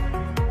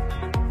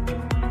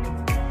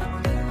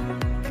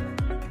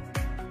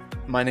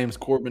My name's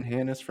Corbin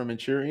Hannis from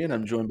Manchurian.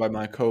 I'm joined by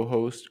my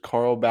co-host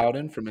Carl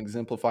Bowden from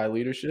Exemplify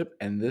Leadership,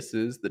 and this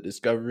is the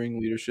Discovering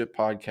Leadership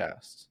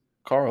podcast.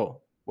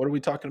 Carl, what are we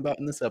talking about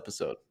in this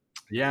episode?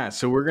 Yeah,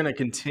 so we're going to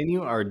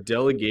continue our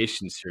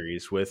delegation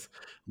series with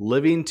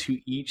living to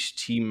each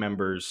team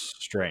member's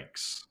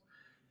strengths.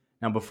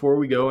 Now, before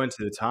we go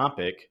into the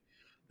topic,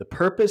 the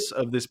purpose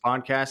of this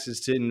podcast is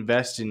to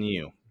invest in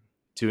you,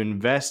 to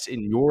invest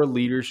in your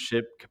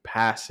leadership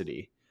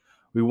capacity.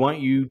 We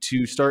want you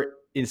to start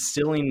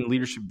instilling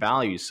leadership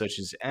values such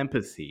as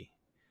empathy,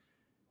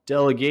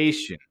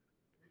 delegation,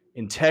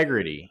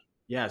 integrity.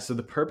 Yeah, so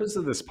the purpose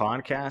of this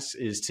podcast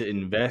is to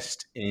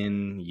invest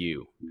in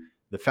you,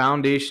 the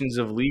foundations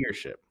of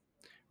leadership.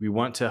 We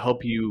want to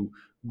help you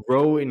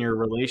grow in your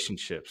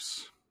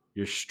relationships,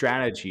 your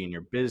strategy in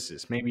your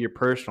business, maybe your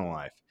personal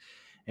life,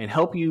 and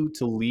help you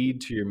to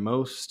lead to your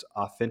most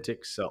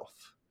authentic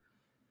self.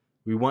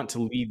 We want to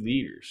lead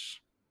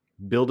leaders,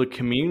 build a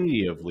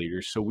community of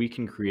leaders so we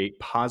can create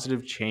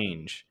positive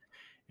change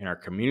in our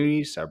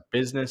communities, our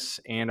business,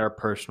 and our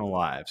personal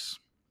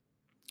lives.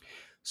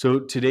 So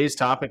today's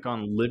topic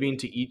on living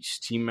to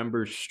each team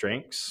member's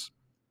strengths,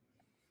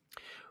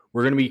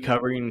 we're going to be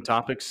covering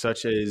topics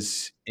such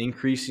as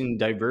increasing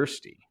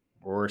diversity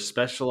or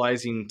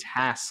specializing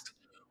tasks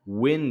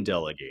when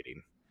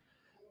delegating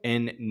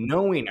and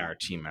knowing our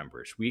team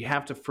members. We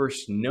have to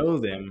first know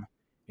them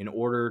in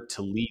order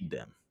to lead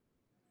them.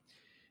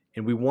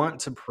 And we want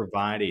to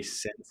provide a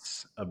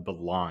sense of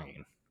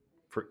belonging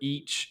for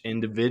each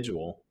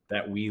individual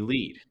that we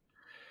lead.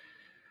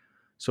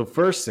 So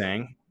first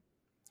thing,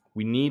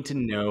 we need to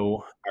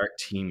know our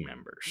team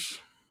members.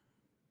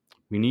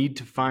 We need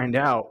to find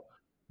out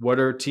what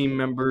our team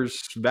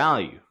members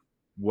value,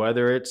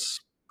 whether it's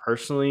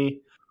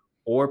personally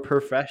or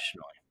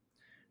professionally.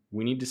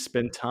 We need to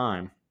spend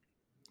time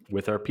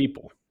with our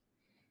people.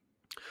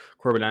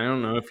 Corbin, I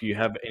don't know if you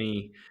have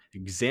any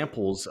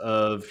examples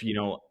of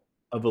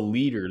a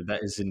leader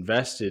that is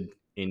invested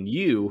in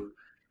you,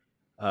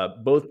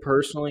 both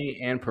personally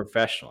and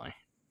professionally.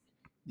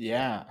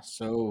 Yeah,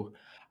 so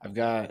I've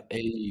got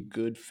a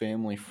good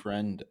family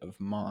friend of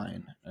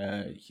mine.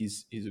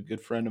 He's a good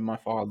friend of my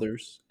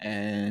father's,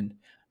 and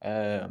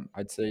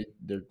I'd say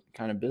they're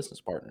kind of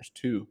business partners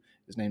too.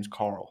 His name's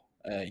Carl.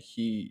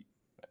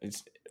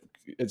 It's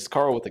it's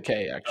Carl with a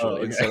K Oh,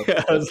 actually. So okay.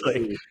 I was let's like,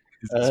 see.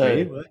 is this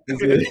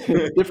me? Is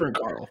it different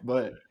Carl?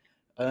 But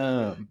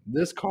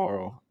this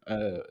Carl,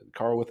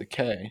 Carl with a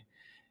K,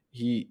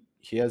 he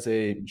has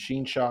a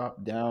machine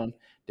shop down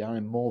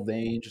in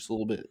Mulvane, just a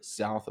little bit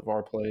south of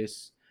our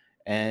place.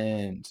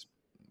 And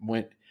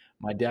when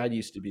my dad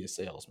used to be a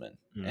salesman,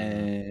 Mhm.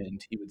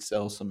 and he would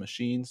sell some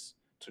machines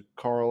to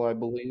Carl, I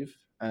believe.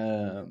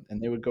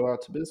 And they would go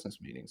out to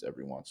business meetings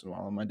every once in a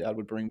while. And my dad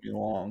would bring me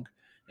along,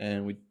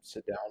 and we'd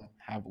sit down,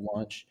 have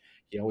lunch.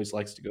 He always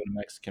likes to go to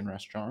Mexican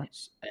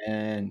restaurants,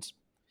 and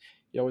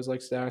he always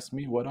likes to ask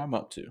me what I'm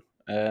up to.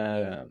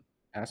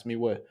 Ask me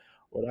what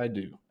I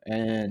do,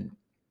 and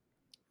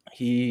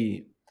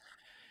he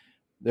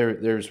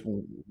there's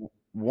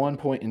one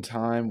point in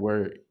time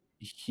where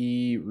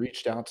he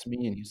reached out to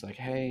me and he's like,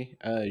 "Hey,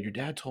 your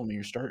dad told me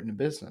you're starting a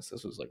business."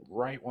 This was like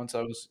right once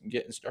I was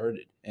getting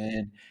started,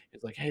 and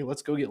he's like, "Hey,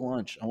 let's go get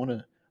lunch. I want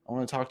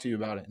to talk to you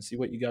about it and see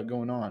what you got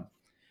going on."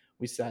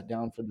 We sat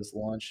down for this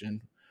lunch,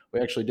 and we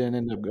actually didn't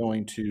end up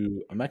going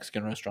to a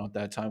Mexican restaurant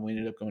that time. We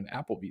ended up going to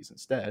Applebee's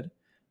instead.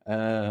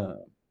 Uh,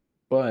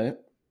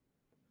 but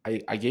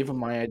I gave him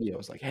my idea. I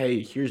was like,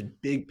 "Hey, here's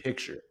big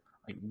picture.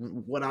 Like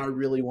what I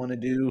really want to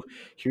do.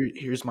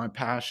 Here's my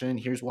passion.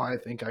 Here's why I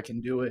think I can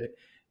do it.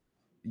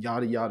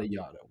 Yada yada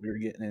yada." We were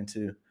getting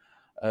into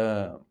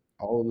uh,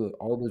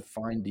 all the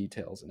fine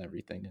details and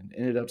everything, and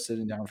ended up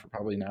sitting down for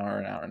probably an hour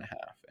and a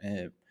half.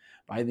 And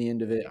by the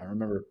end of it, I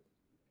remember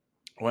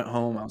I went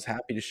home. I was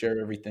happy to share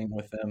everything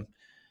with them.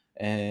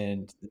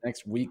 And the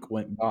next week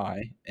went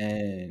by,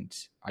 and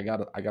I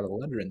got a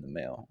letter in the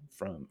mail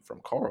from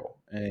Carl,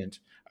 and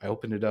I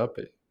opened it up.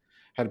 It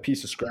had a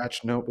piece of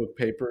scratched notebook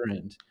paper,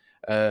 and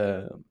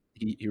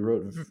he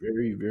wrote a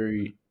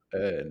very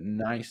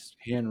nice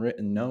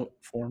handwritten note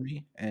for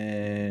me,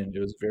 and it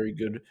was very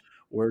good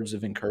words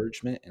of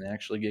encouragement, and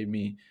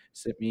actually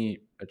sent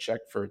me a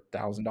check for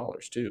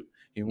 $1,000 too.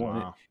 He wanted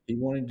Wow. he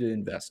wanted to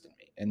invest in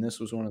me, and this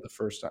was one of the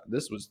first time.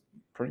 This was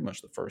pretty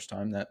much the first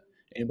time that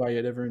anybody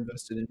had ever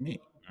invested in me.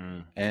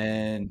 Mm.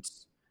 And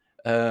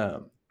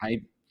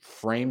I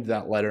framed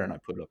that letter and I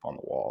put it up on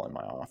the wall in my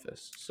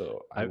office.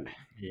 So I I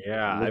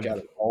yeah, look at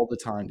it all the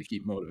time to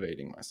keep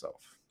motivating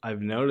myself.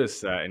 I've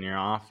noticed that in your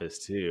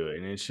office too,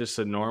 and it's just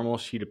a normal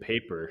sheet of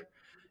paper.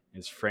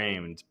 It's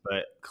framed,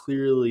 but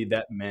clearly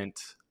that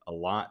meant a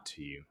lot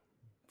to you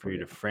for Oh you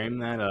to yeah. frame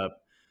that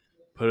up,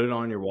 put it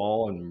on your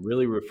wall, and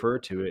really refer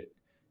to it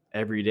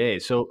every day.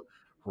 So,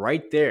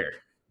 right there,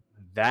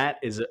 that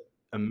is an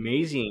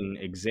amazing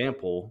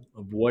example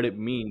of what it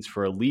means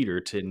for a leader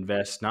to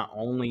invest not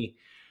only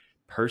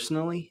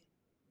personally,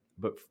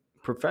 but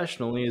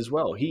professionally as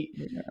well.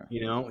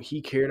 Yeah.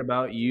 He cared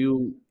about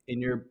you in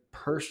your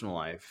personal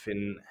life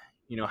and,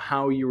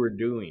 how you were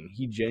doing.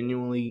 He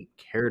genuinely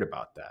cared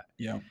about that.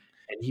 Yeah.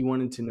 and he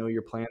wanted to know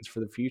your plans for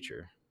the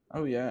future.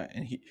 Oh yeah,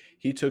 and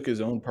he took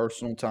his own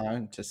personal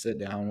time to sit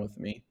down with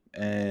me,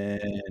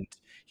 and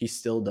he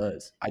still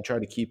does. I try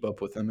to keep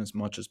up with him as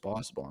much as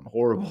possible. I'm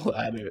horrible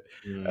at it,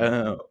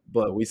 Mm,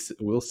 but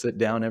we'll sit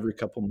down every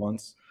couple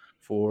months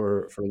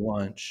for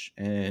lunch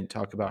and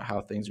talk about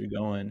how things are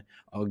going.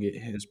 I'll get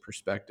his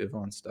perspective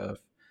on stuff.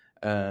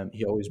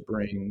 He always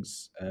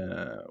brings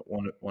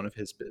one of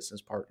his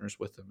business partners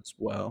with him as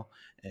well,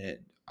 and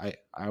I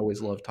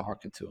always love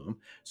talking to him.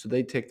 So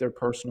they take their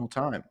personal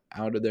time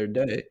out of their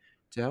day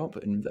to help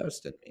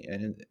invest in me,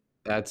 and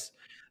that's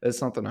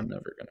something I'm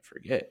never going to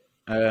forget.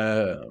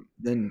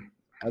 Then,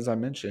 as I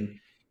mentioned,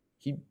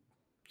 he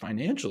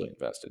financially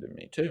invested in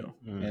me too,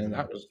 and mhm.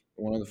 that was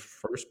one of the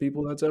first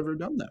people that's ever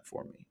done that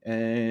for me,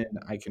 and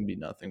I can be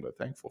nothing but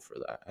thankful for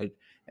that. And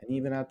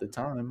even at the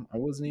time, I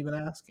wasn't even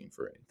asking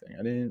for anything.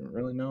 I didn't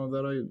really know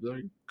that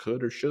I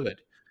could or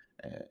should.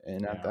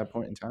 And at Yeah. that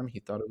point in time, he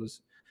thought it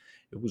was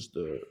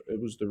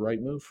the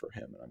right move for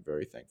him, and I'm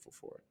very thankful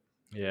for it.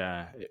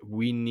 Yeah,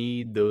 we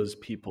need those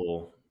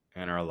people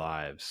in our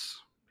lives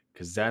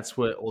because that's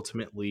what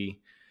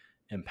ultimately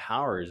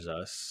empowers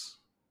us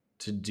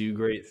to do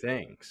great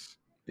things,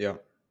 Yeah.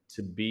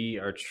 to be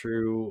our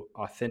true,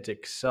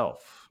 authentic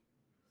self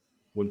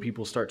when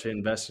people start to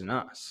invest in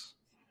us.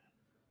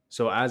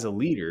 So, as a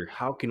leader,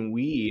 how can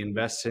we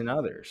invest in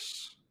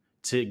others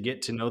to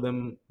get to know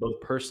them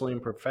both personally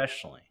and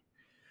professionally?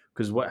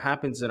 Because what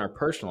happens in our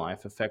personal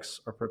life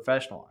affects our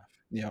professional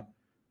life. Yeah.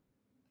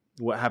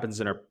 What happens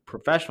in our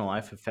professional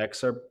life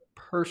affects our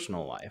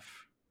personal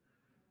life.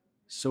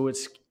 So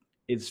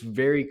it's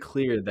very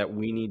clear that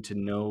we need to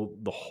know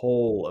the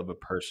whole of a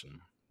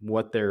person,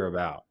 what they're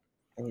about.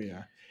 Oh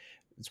yeah.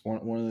 It's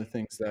one of the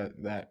things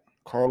that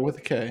Carl with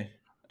a K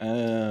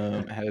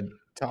had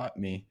taught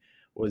me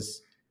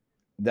was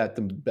that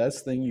the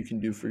best thing you can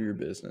do for your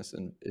business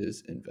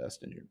is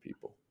invest in your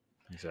people.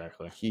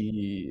 Exactly.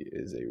 He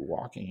is a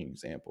walking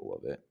example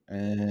of it,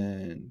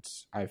 and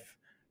I've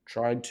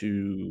tried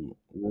to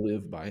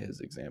live by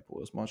his example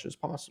as much as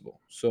possible.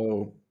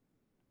 So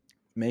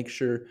make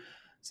sure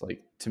it's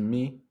like to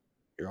me,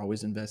 you're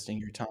always investing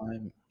your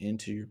time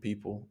into your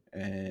people,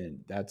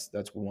 and that's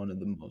one of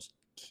the most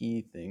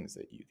key things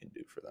that you can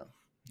do for them.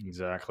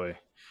 Exactly.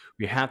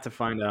 We have to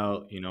find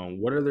out,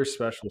 what are their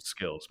special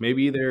skills?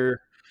 Maybe they're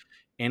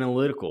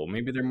analytical,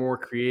 maybe they're more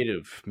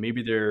creative,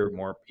 maybe they're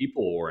more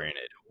people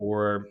oriented,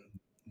 or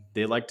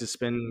they like to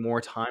spend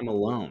more time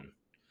alone.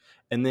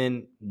 And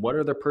then what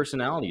are their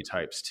personality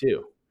types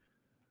too?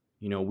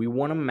 We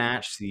want to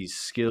match these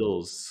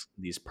skills,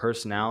 these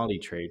personality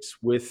traits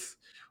with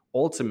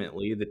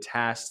ultimately the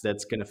task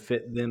that's going to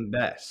fit them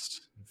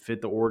best,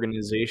 fit the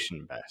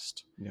organization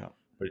best. Yeah,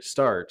 But it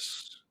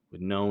starts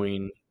with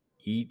knowing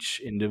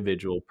each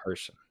individual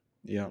person.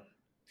 yeah,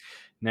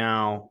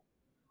 Now,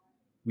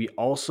 we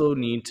also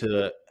need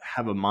to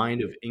have a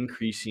mind of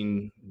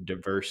increasing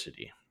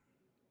diversity.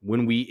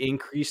 When we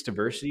increase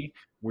diversity,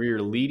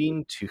 we're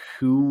leading to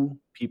who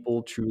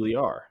people truly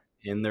are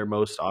in their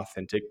most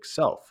authentic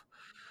self.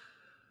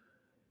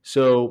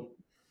 So,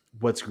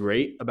 what's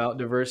great about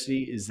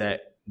diversity is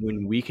that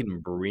when we can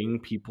bring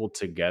people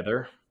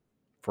together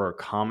for a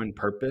common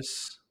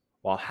purpose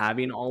while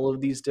having all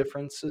of these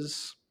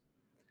differences,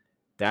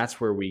 that's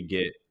where we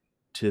get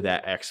to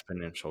that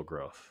exponential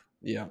growth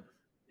yeah.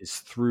 is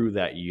through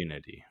that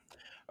unity.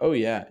 Oh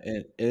yeah,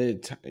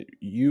 and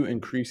you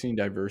increasing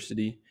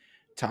diversity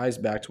ties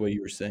back to what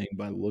you were saying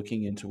by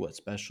looking into what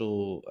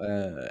special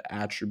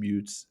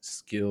attributes,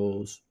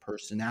 skills,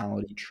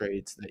 personality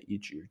traits that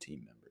each of your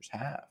team members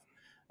have.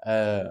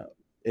 Uh,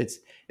 it's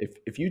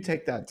if you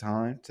take that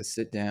time to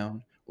sit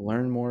down,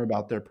 learn more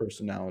about their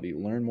personality,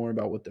 learn more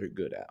about what they're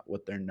good at,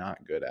 what they're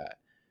not good at,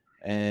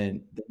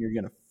 and then you're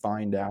going to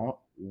find out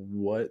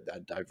what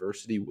that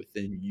diversity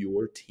within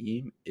your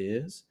team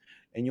is,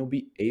 and you'll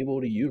be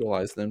able to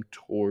utilize them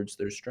towards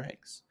their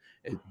strengths.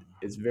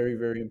 It's very,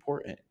 very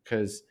important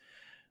because,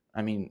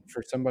 I mean,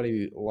 for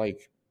somebody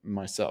like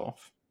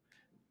myself,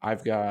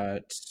 I've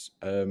got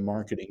a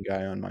marketing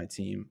guy on my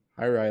team.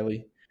 Hi,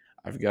 Riley.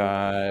 I've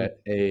got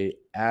a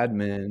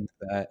admin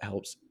that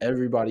helps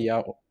everybody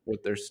out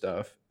with their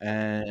stuff,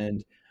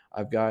 and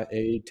I've got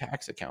a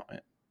tax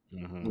accountant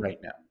Hmm. right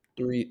now.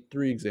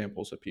 Three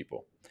examples of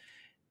people.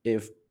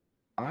 If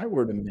I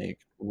were to make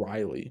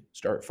Riley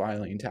start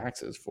filing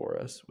taxes for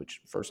us,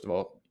 which first of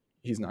all,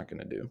 he's not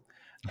going to do.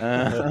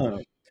 Uh,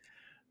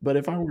 but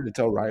if I were to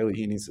tell Riley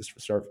he needs to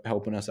start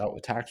helping us out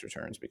with tax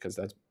returns because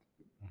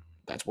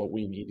that's what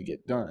we need to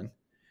get done,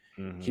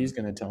 he's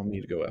Hmm. going to tell me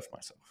to go f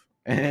myself,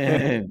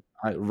 and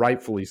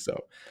rightfully so.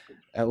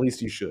 At least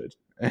he should.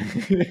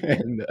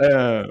 and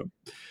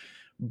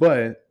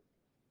but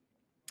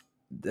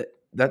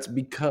that's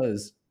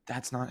because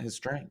that's not his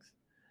strength.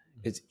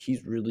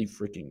 He's really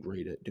freaking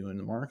great at doing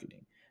the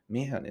marketing.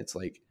 Man, it's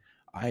like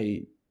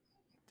I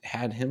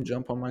had him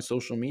jump on my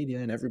social media,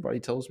 and everybody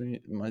tells me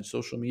my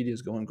social media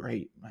is going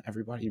great.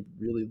 Everybody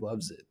really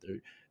loves it.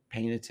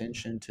 paying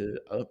attention to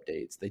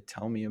updates. They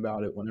tell me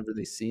about it whenever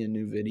they see a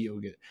new video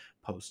get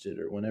posted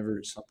or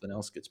whenever something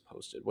else gets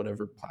posted,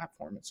 whatever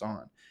platform it's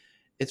on.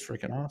 It's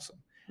freaking awesome.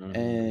 Mhm.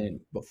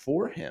 And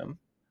before him,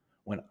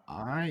 when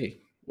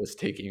I was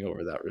taking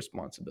over that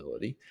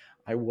responsibility,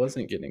 I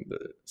wasn't getting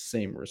the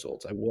same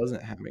results. I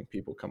wasn't having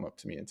people come up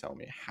to me and tell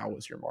me, "How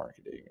was your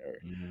marketing?"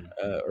 Mhm.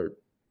 Or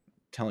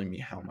telling me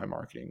how my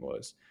marketing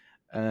was.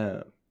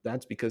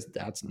 That's because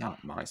that's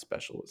not my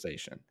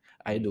specialization.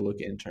 I had to look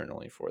Mhm.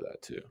 internally for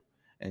that too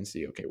and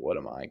see, okay, what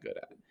am I good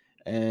at?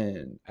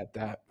 And at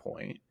that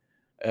point,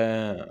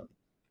 uh,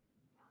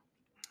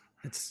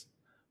 it's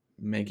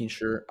making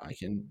sure I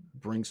can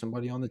bring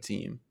somebody on the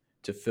team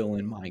to fill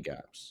in my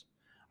gaps.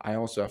 I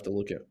also have to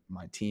look at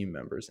my team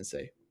members and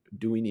say,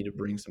 do we need to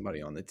bring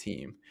somebody on the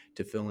team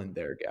to fill in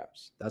their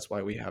gaps? That's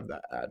why we have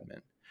that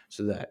admin.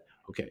 So that,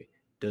 okay,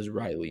 does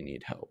Riley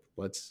need help?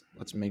 Let's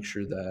make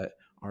sure that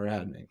our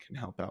admin can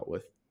help out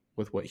with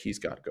what he's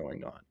got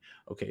going on.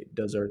 Okay,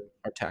 does our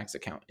tax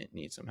accountant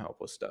need some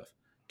help with stuff?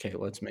 Okay,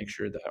 let's make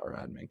sure that our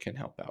admin can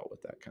help out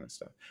with that kind of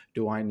stuff.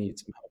 Do I need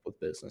some help with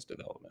business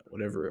development?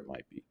 Whatever it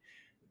might be,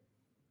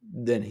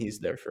 then he's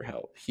there for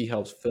help. He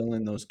helps fill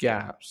in those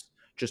gaps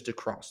just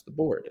across the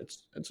board.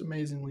 It's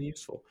amazingly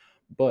useful.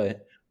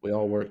 But we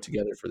all work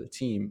together for the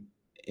team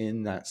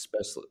in that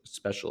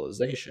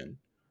specialization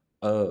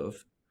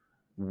of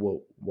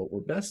what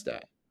we're best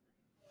at.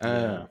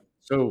 Yeah.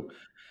 So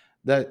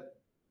that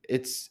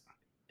it's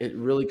it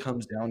really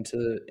comes down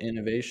to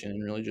innovation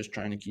and really just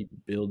trying to keep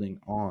building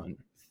on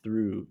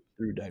through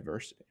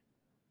diversity.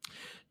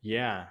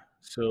 Yeah.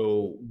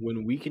 So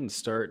when we can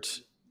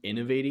start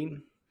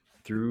innovating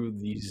through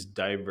these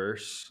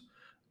diverse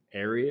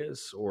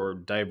areas or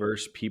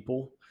diverse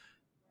people,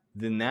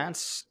 then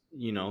that's,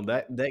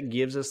 that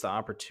gives us the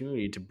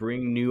opportunity to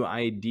bring new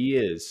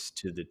ideas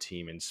to the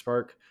team and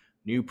spark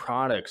new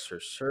products or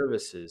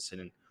services,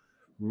 and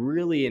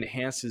really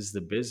enhances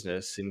the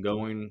business and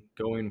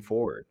going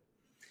forward.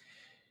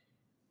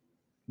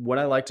 What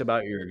I liked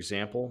about your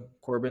example,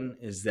 Corbin,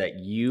 is that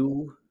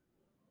you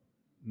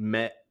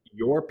met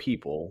your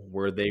people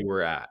where they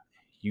were at.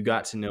 You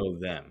got to know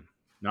them.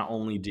 Not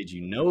only did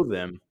you know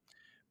them,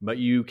 but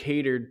you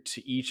catered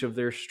to each of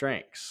their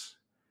strengths.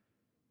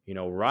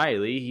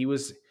 Riley,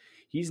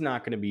 he's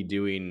not going to be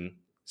doing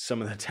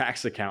some of the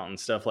tax accountant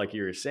stuff like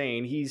you were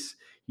saying.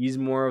 He's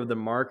more of the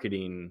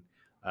marketing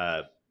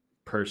uh,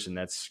 person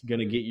that's going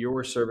to get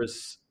your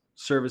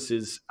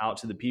services out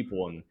to the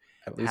people, and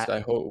At least ha- I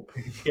hope.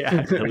 yeah,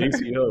 at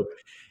least you hope,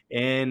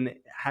 and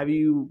have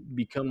you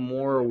become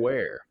more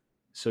aware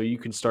so you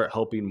can start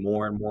helping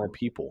more and more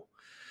people.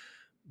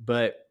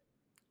 But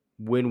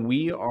when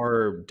we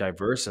are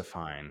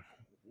diversifying,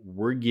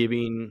 we're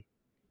giving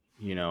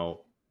you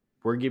know,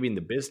 we're giving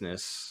the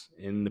business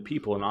and the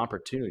people an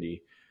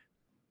opportunity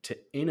to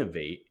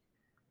innovate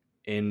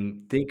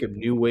and think of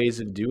new ways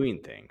of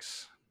doing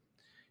things.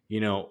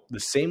 The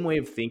same way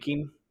of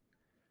thinking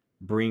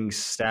brings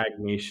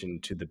stagnation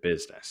to the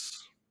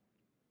business.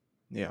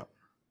 Yeah.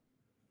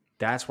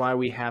 That's why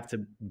we have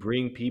to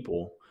bring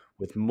people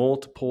with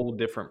multiple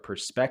different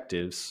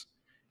perspectives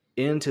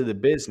into the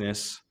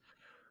business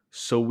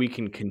so we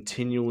can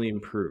continually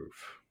improve,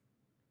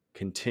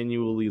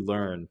 continually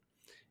learn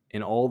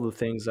in all the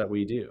things that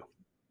we do.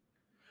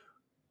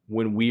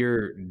 When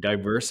we're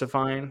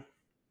diversifying,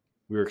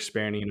 we're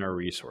expanding our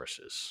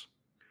resources.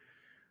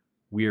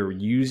 We are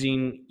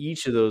using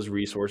each of those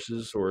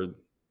resources or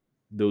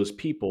those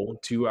people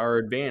to our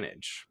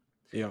advantage.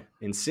 Yeah.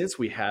 And since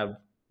we have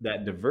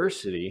that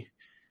diversity,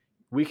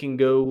 we can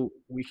go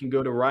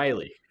to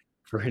Riley,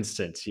 for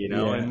instance, in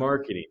Yeah.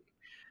 marketing.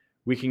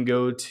 We can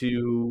go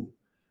to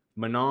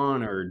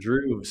Manon or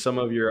Drew, some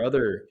of your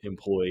other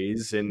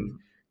employees, and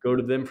go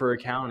to them for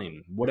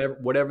accounting,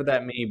 whatever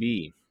that may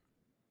be.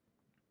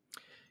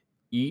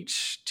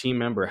 Each team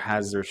member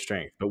has their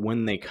strength, but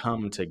when they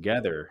come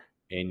together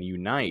and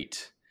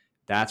unite,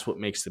 that's what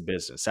makes the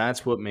business.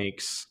 That's what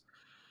makes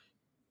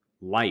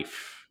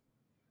life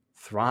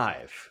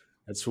thrive.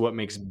 That's what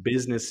makes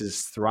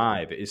businesses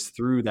thrive, is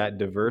through that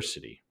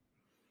diversity.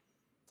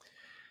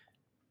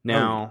 Oh yeah.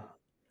 Now, go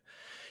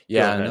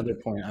Yeah, ahead. another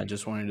point I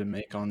just wanted to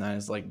make on that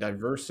is like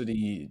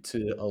diversity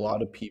to a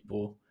lot of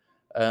people,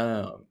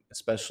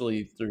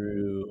 especially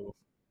through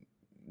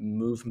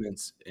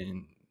movements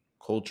in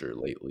culture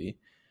lately,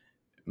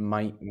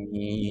 might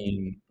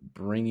mean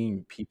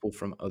bringing people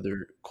from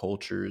other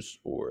cultures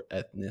or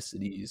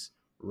ethnicities,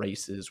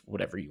 races,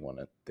 whatever you want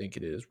to think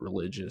it is,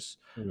 religious,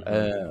 Hmm.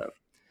 uh,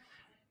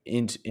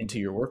 into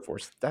your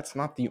workforce. That's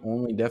not the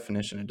only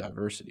definition of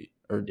diversity.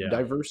 Or Yeah,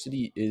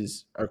 diversity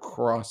is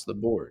across the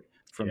board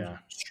from yeah,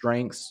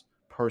 strengths,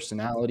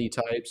 personality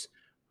types,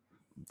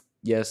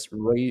 yes,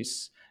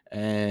 race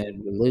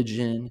and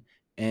religion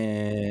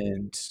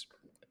and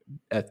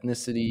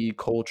ethnicity,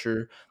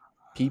 culture,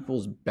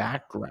 people's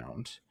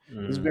background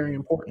is very mm,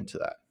 important to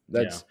that.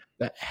 yeah,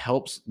 That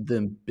helps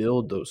them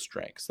build those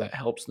strengths. That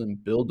helps them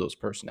build those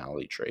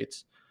personality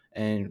traits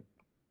and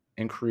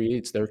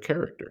creates their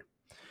character.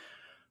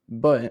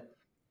 But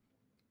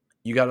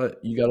you gotta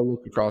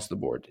look across the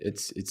board.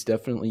 It's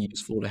definitely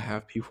useful to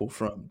have people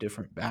from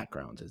different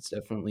backgrounds. It's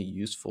definitely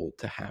useful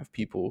to have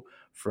people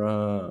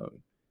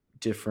from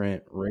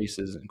different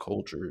races and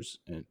cultures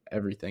and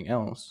everything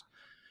else.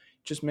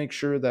 Just make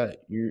sure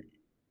that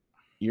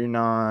you're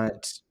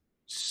not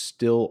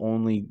still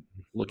only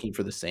looking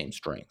for the same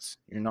strengths.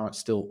 You're not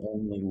still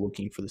only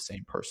looking for the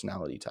same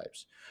personality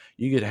types.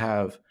 You could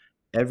have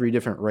every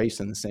different race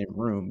in the same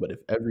room, but if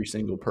every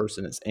single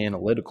person is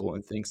analytical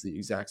and thinks the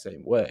exact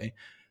same way,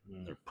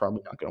 Mm. they're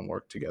probably not going to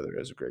work together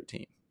as a great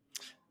team.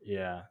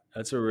 Yeah,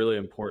 that's a really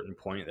important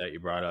point that you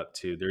brought up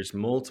too. There's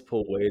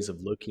multiple ways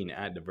of looking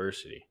at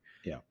diversity.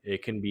 Yeah.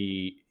 It can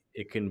be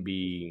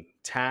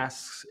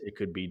tasks, it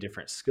could be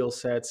different skill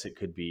sets, it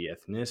could be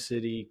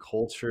ethnicity,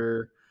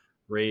 culture,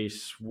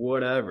 race,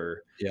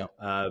 whatever. Yeah.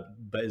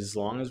 But as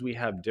long as we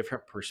have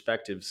different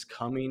perspectives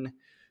coming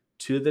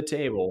to the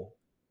table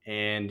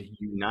and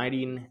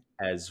uniting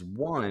as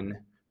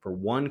one for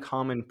one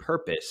common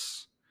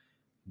purpose,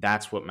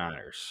 that's what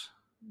matters.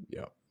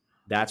 Yeah.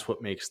 That's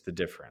what makes the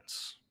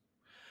difference.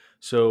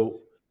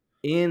 So,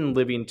 in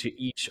living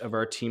to each of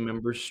our team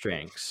members'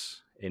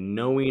 strengths and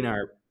knowing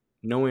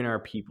our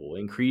people,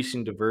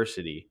 increasing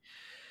diversity,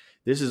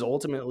 this is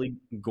ultimately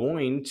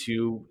going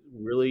to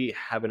really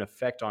have an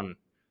effect on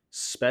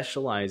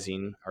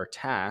specializing our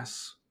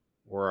tasks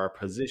or our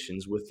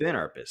positions within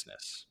our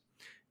business.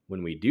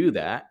 When we do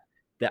that,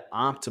 that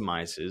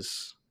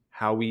optimizes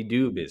how we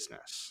do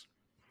business.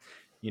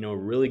 A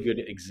really good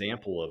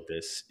example of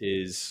this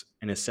is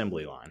an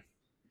assembly line.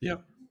 Yeah.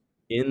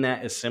 In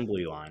that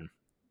assembly line,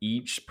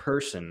 each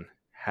person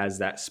has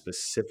that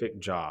specific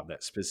job,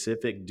 that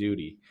specific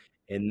duty,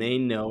 and they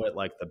know it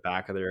like the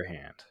back of their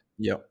hand.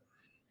 Yeah.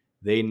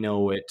 They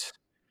know it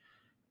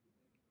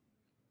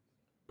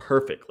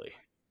perfectly.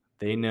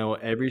 They know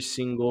every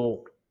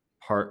single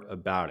part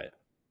about it.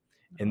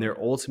 And they're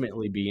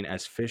ultimately being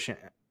as efficient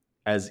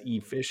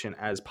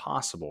as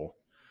possible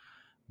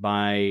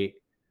by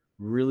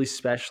really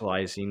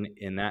specializing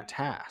in that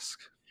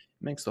task.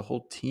 Makes the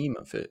whole team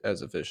of it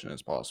as efficient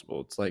as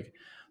possible. It's like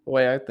the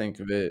way I think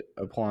of it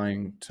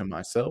applying to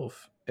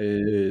myself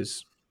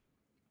is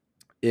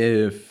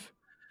if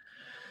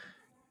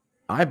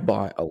I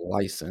bought a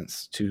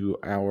license to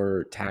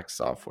our tax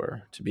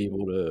software to be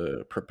able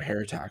to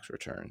prepare tax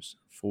returns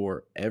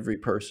for every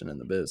person in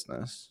the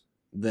business,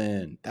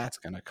 then that's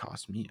going to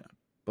cost me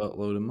a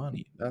buttload of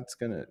money. That's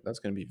going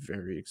to be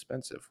very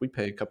expensive. We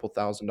pay a couple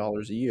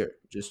 $1,000s a year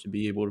just to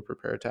be able to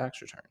prepare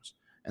tax returns,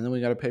 and then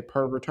we got to pay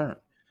per return.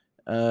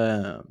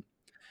 Um,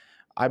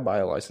 I buy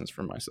a license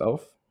for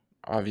myself,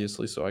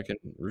 obviously, so I can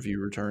review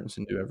returns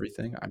and do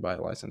everything. I buy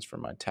a license for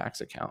my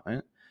tax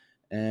accountant,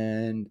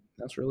 and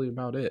that's really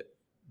about it.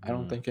 I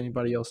don't Mm, think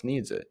anybody else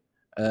needs it.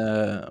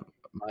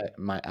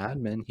 My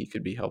admin, he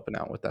could be helping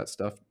out with that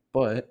stuff,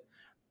 but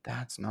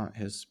that's not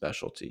his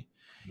specialty.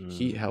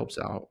 He mm, helps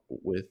out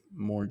with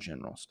more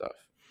general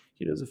stuff.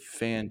 He does a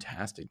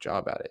fantastic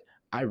job at it.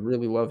 I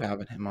really love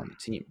having him on the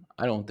team.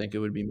 I don't think it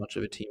would be much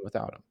of a team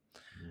without him.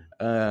 mm,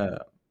 Uh,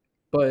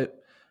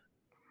 but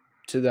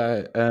to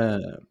that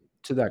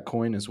to that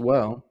coin as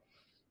well,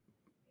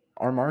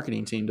 our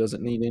marketing team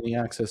doesn't need any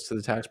access to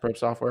the tax prep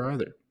software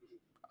either.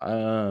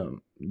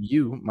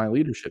 You, my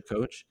leadership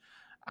coach,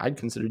 I'd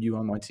consider you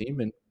on my team,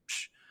 and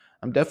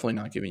I'm definitely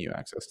not giving you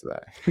access to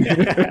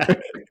mm.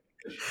 that.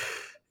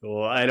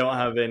 Well, I don't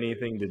have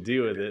anything to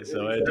do with it,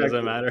 so it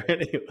doesn't Exactly, matter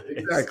anyways.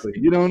 exactly.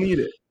 You don't need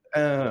it.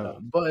 Yeah.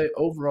 But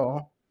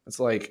overall, it's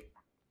like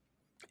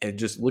and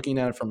just looking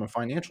at it from a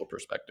financial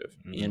perspective,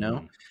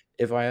 Mm,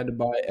 if I had to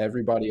buy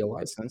everybody a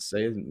license,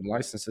 say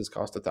licenses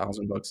cost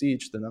 $1,000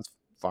 each, then that's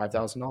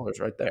 $5,000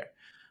 right there.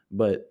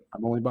 But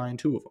I'm only buying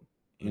two of them.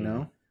 You mm,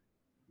 know,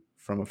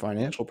 from a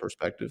financial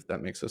perspective,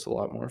 that makes us a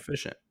lot more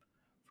efficient.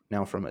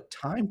 Now, from a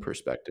time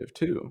perspective,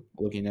 too,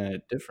 looking at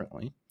it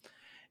differently,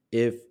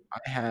 if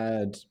I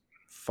had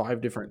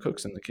 5 different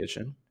cooks in the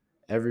kitchen,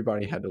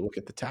 everybody had to look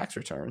at the tax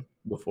return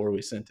before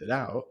we sent it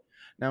out.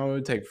 Now it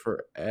would take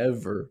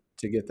forever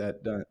to get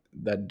that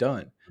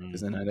done,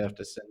 because mm, then I'd have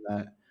to send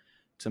that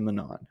to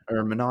Manon,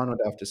 or Manon would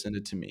have to send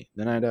it to me.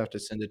 Then I'd have to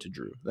send it to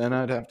Drew. Then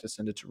I'd have to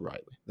send it to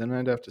Riley. Then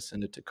I'd have to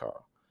send it to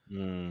Carl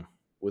mm.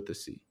 with the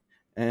C.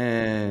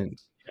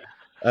 And Yeah.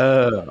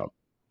 uh,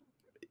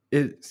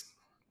 it's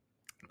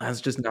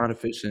that's just not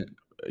efficient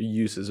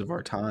uses of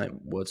our time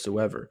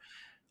whatsoever.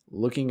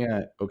 Looking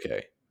at,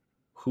 okay,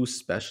 who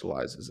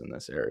specializes in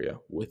this area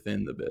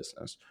within the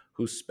business,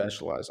 who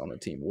specialize on the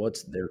team,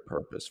 what's their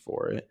purpose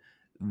for it,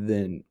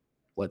 then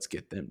let's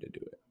get them to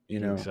do it.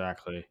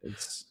 Exactly.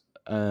 It's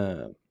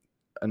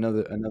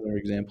another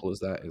example is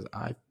that is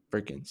I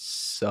freaking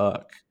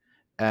suck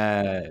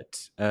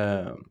at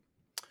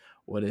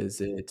what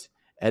is it,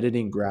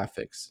 editing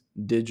graphics,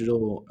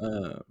 digital,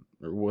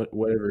 or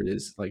whatever it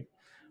is, like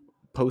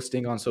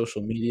posting on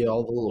social media,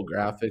 all the little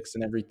graphics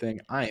and everything.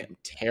 I am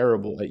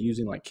terrible at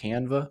using like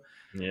Canva.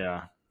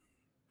 Yeah.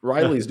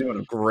 Riley's doing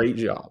a great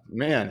job.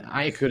 Man,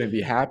 I couldn't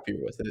be happier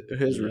with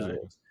his Yeah.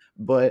 results.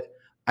 But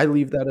I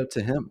leave that up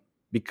to him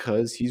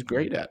because he's Mm,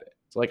 great at it.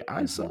 It's like,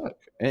 I Mhm. suck.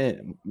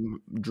 And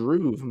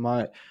Drew,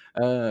 my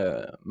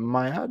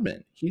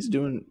admin, he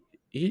can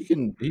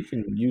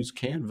use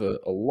Canva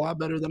a lot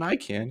better than I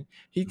can.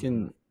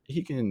 Mhm.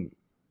 He can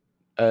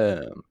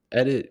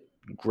edit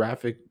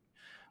graphic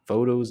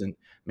photos, and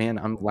man,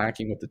 I'm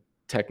lacking with the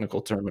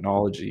technical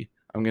terminology.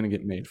 I'm gonna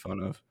get made fun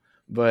of,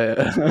 but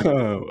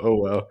oh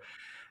well.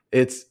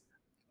 It's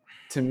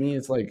to me,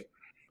 it's like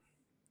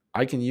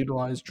I can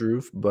utilize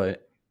Drew,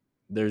 but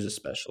there's a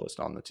specialist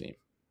on the team.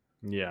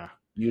 Yeah.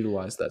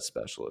 Utilize that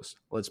specialist.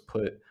 Let's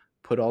put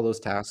all those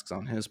tasks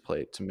on his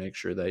plate to make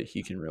sure that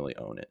he can really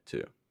own it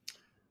too.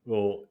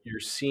 Well, you're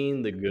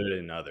seeing the good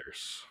in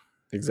others.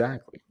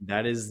 Exactly.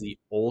 That is the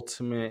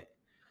ultimate,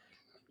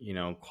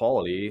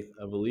 quality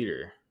of a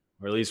leader,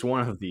 or at least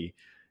one of the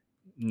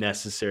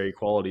necessary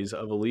qualities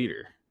of a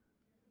leader.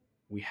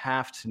 We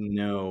have to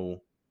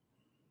know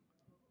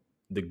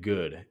the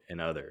good in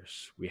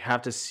others. We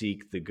have to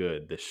seek the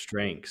good, the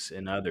strengths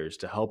in others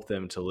to help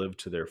them to live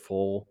to their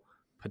full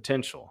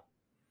potential.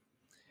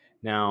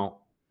 Now,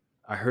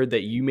 I heard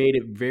that you made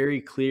it very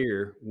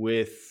clear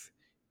with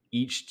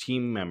each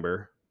team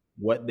member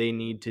what they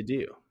need to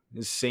do.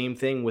 The same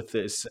thing with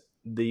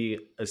the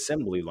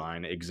assembly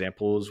line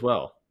example as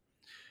well.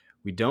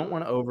 We don't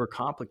want to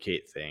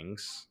overcomplicate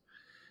things.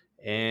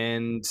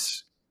 And,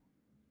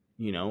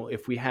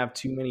 if we have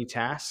too many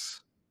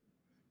tasks,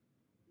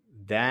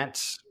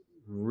 that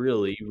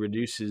really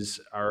reduces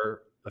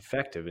our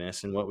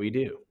effectiveness in what we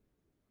do.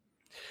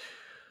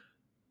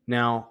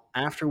 Now,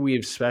 after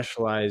we've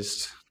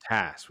specialized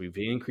tasks, we've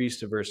increased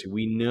diversity,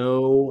 we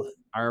know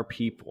our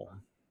people.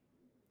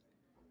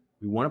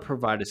 We want to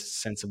provide a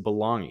sense of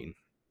belonging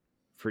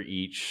for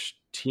each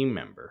team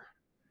member.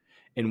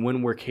 And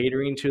when we're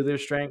catering to their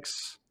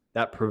strengths,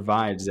 that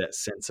provides that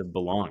sense of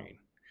belonging.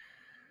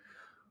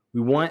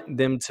 We want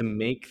them to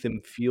make them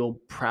feel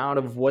proud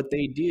of what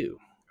they do.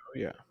 Oh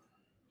yeah.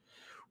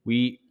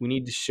 We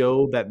need to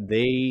show that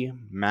they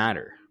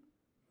matter.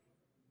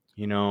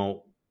 You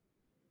know,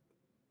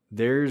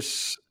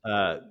 there's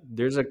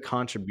a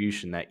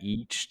contribution that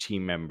each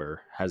team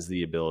member has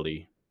the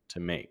ability to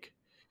make,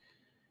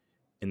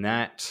 and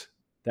that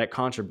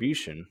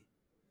contribution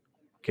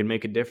can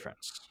make a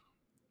difference.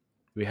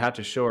 We have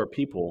to show our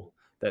people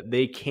that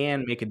they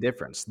can make a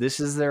difference. This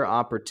is their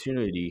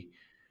opportunity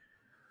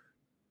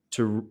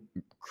to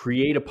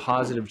create a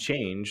positive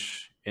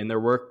change in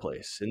their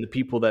workplace, in the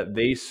people that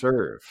they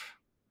serve,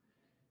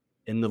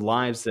 in the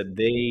lives that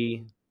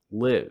they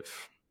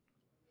live.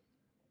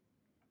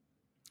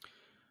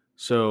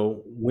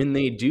 So when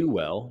they do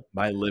well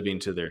by living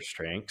to their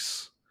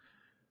strengths,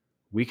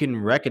 we can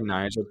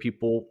recognize our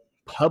people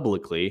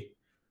publicly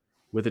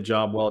with a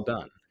job well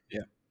done.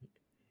 Yeah.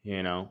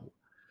 You know,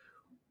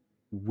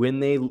 when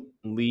they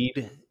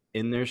lead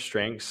in their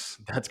strengths,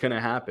 that's going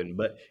to happen.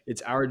 But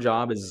it's our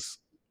job as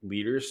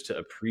leaders to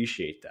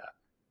appreciate that,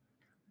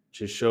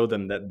 to show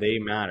them that they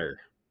matter,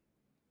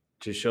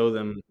 to show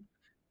them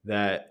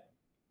that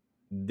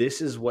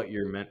this is what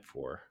you're meant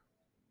for.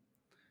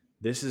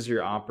 This is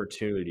your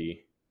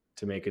opportunity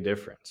to make a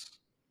difference.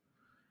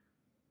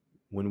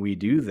 When we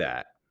do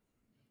that,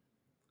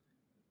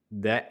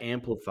 that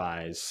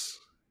amplifies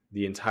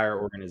the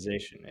entire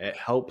organization. It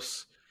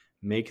helps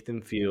make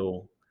them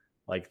feel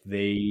like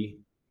they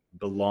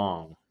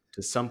belong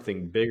to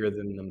something bigger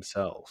than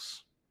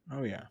themselves.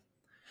 Oh yeah.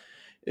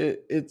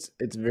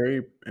 It's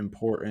very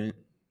important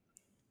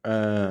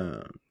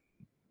um,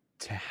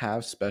 to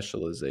have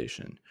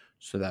specialization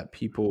so that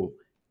people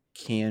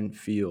can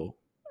feel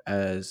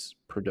as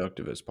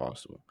productive as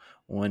possible.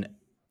 When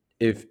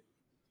if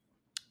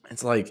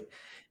it's like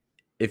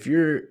if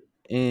you're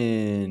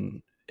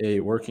in a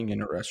working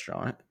in a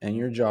restaurant and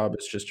your job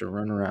is just to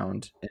run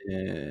around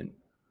and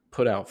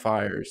put out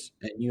fires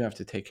and you have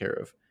to take care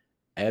of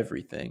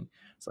everything,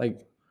 it's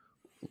like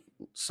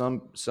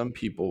some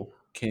people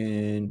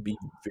can be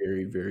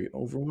very very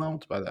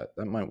overwhelmed by that.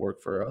 That might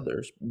work for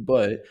others,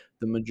 but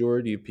the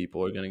majority of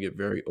people are going to get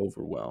very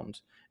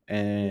overwhelmed,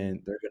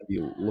 and they're going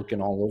to be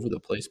looking all over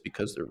the place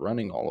because they're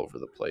running all over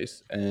the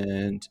place,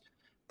 and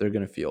they're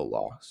going to feel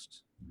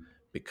lost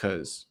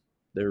because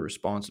their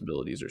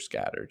responsibilities are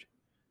scattered,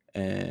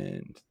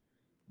 and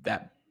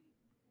that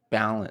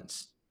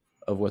balance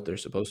of what they're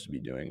supposed to be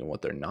doing and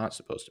what they're not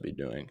supposed to be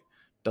doing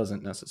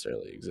doesn't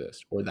necessarily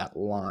exist, or that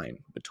line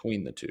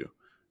between the two,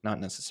 not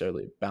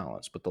necessarily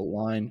balance, but the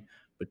line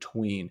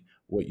between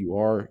what you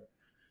are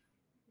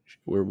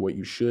or what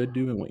you should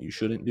do and what you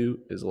shouldn't do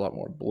is a lot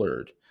more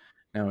blurred.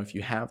 Now if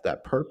you have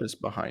that purpose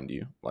behind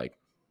you, like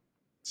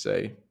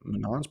say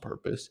Manon's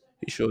purpose,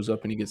 he shows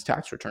up and he gets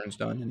tax returns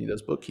done and he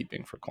does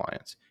bookkeeping for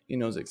clients. He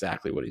knows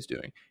exactly what he's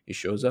doing. He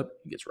shows up,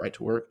 he gets right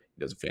to work, he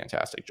does a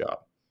fantastic job.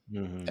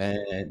 Hmm.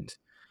 And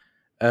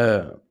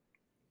uh,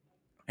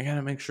 I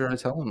gotta make sure I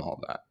tell him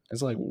all that.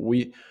 It's like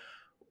we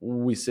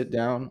sit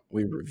down,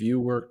 we review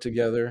work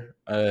together.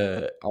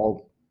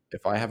 I'll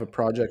if I have a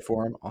project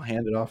for him, I'll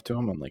hand it off to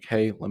him. I'm like,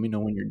 hey, let me know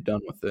when you're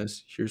done with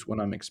this. Here's when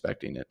I'm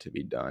expecting it to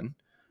be done,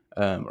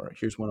 or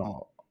here's when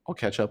I'll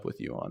catch up with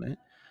you on it.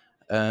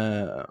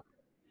 Uh,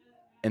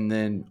 and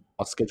then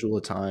I'll schedule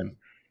a time.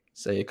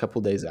 say a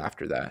couple days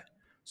after that,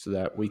 so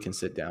that we can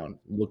sit down,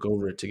 look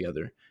over it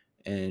together,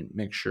 and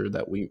make sure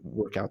that we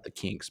work out the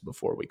kinks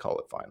before we call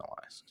it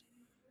finalized.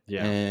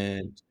 Yeah.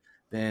 And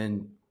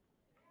then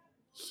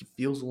he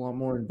feels a lot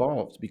more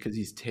involved because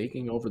he's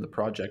taking over the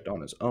project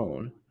on his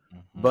own,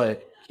 Hmm.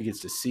 but he gets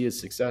to see his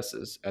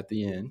successes at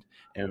the end.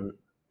 And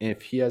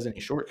if he has any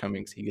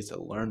shortcomings, he gets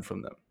to learn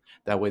from them.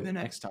 That way, the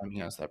next time he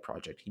has that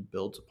project, he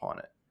builds upon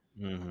it.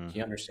 Hmm.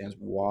 He understands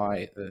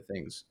why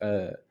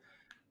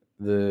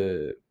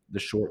the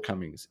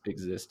shortcomings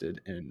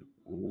existed and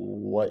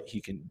what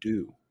he can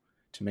do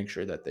to make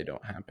sure that they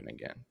don't happen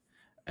again.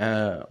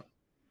 Uh,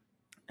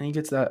 and he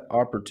gets that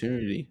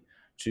opportunity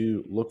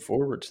to look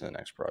forward to the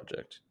next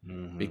project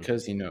Hmm.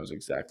 because he knows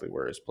exactly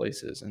where his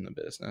place is in the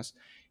business.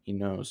 He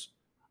knows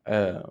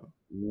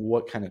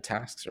what kind of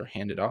tasks are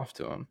handed off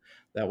to him.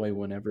 That way,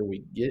 whenever we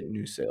get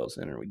new sales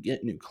in or we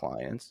get new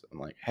clients, I'm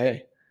like,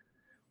 hey,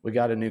 we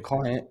got a new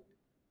client.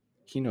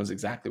 He knows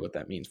exactly what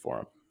that means for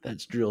him.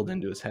 That's drilled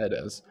into his head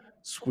as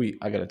sweet,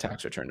 I got a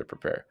tax return to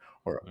prepare,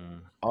 or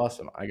Mm.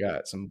 awesome, I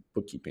got some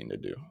bookkeeping to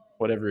do,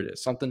 whatever it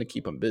is, something to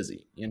keep him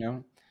busy, you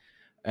know?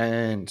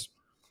 And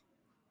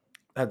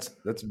that's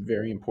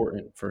very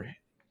important for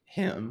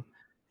him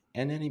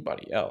and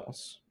anybody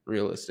else,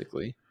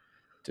 realistically,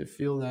 to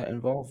feel that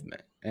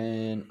involvement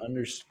and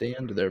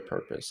understand their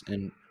purpose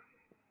and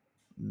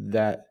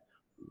that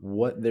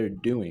what they're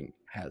doing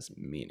has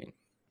meaning.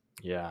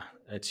 Yeah,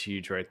 that's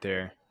huge right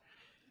there.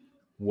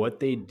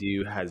 What they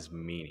do has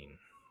meaning.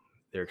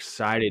 They're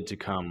excited to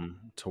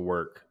come to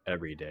work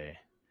every day.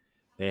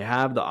 They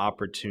have the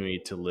opportunity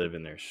to live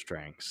in their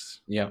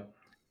strengths. Yeah.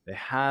 They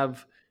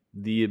have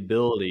the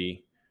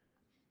ability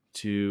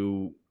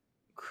to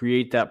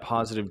create that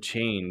positive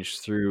change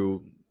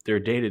through their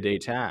day-to-day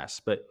tasks.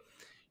 But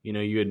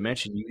you had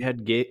mentioned you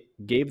had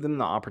gave them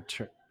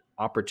the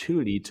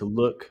opportunity to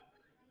look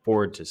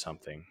forward to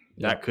something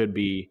Yeah. that could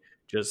be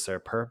just their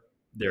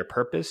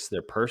purpose,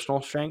 their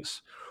personal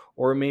strengths,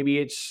 or maybe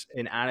it's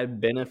an added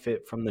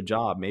benefit from the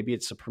job. Maybe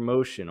it's a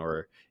promotion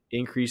or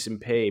increase in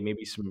pay,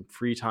 maybe some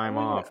free time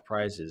Oh yeah. off,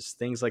 prizes,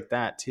 things like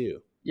that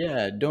too.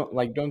 Yeah, don't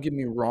get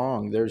me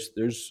wrong. There's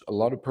a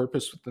lot of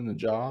purpose within the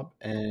job,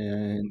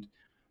 and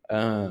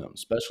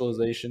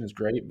specialization is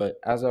great. But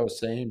as I was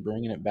saying,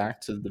 bringing it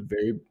back to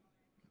the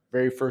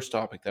very first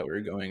topic that we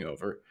were going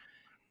over,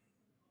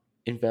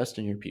 invest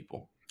in your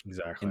people,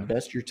 Exactly.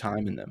 invest your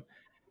time in them,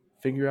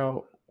 figure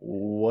out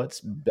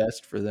what's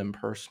best for them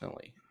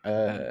personally.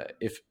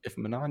 If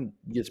Manon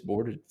gets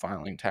bored of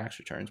filing tax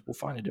returns, we'll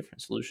find a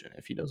different solution.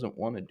 If he doesn't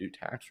want to do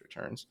tax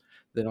returns,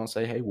 then I'll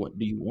say, hey, what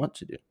do you want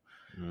to do?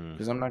 Mm,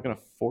 Because I'm not going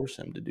to force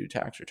him to do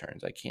tax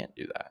returns. I can't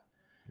do that.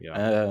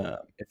 yeah.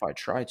 If I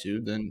try to,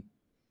 then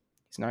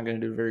he's not going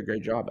to do a very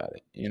great job at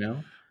it, you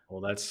know? Well,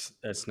 that's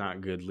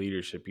not good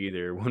leadership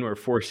either. When we're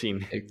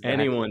forcing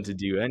anyone Exactly. to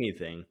do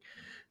anything,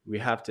 we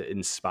have to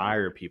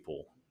inspire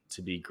people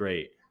to be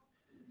great,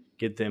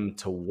 get them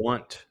to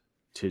want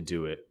to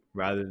do it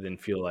rather than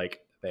feel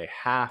like they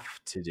have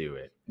to do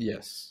it.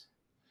 Yes.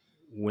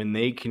 When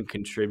they can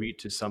contribute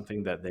to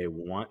something that they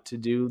want to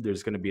do,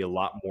 there's going to be a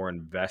lot more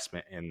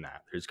investment in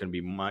that. There's going to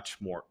be much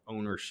more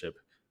ownership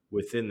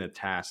within the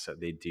tasks that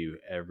they do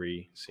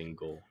every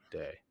single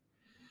day.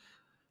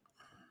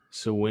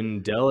 So,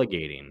 when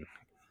delegating,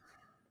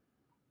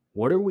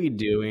 what are we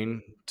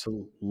doing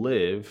to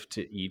live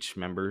to each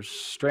member's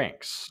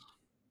strengths?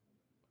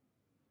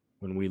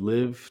 When we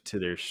live to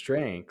their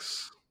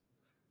strengths,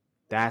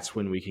 that's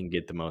when we can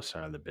get the most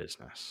out of the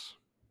business.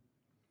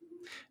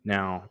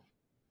 Now,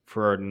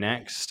 for our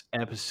next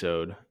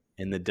episode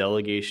in the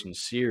delegation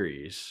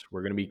series,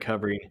 we're going to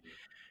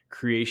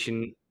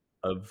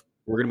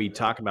be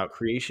talking about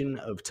creation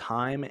of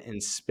time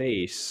and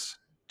space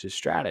to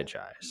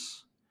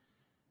strategize.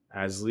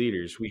 As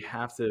leaders, we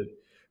have to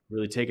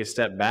really take a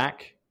step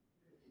back,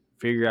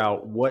 figure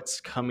out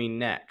what's coming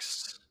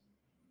next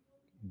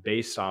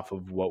based off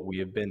of what we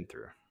have been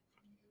through.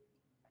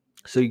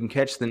 So you can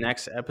catch the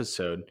next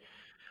episode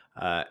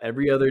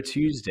every other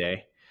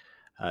Tuesday.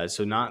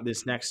 So not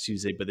this next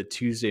Tuesday, but the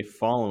Tuesday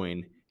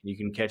following. You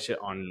can catch it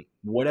on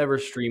whatever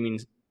streaming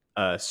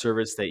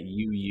service that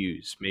you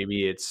use.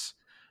 Maybe it's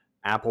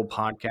Apple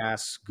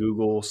Podcasts,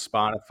 Google,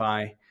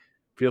 Spotify.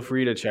 Feel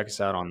free to check us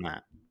out on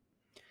that.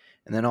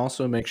 And then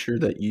also make sure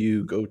that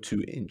you go to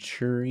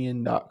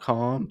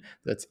Enturian.com.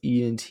 That's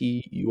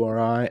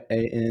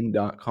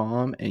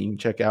ENTURIAN.com. And you can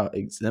check out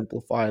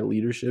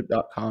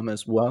exemplifyleadership.com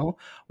as well.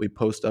 We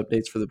post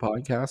updates for the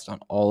podcast on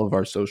all of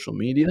our social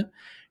media.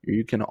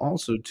 You can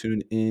also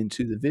tune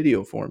into the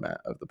video format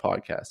of the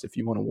podcast if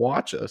you want to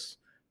watch us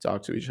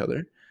talk to each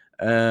other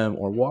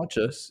or watch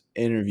us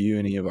interview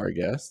any of our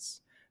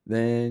guests.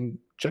 Then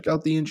check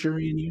out the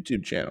Enturian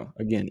YouTube channel.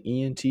 Again,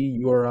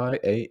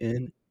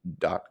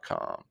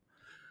 ENTURIAN.com.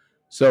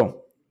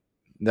 So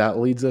that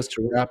leads us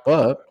to wrap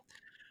up.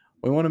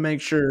 We want to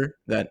make sure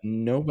that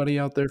nobody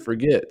out there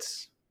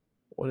forgets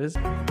what is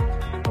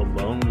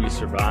Alone we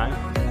survive,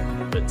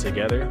 but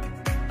together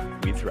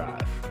we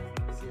thrive.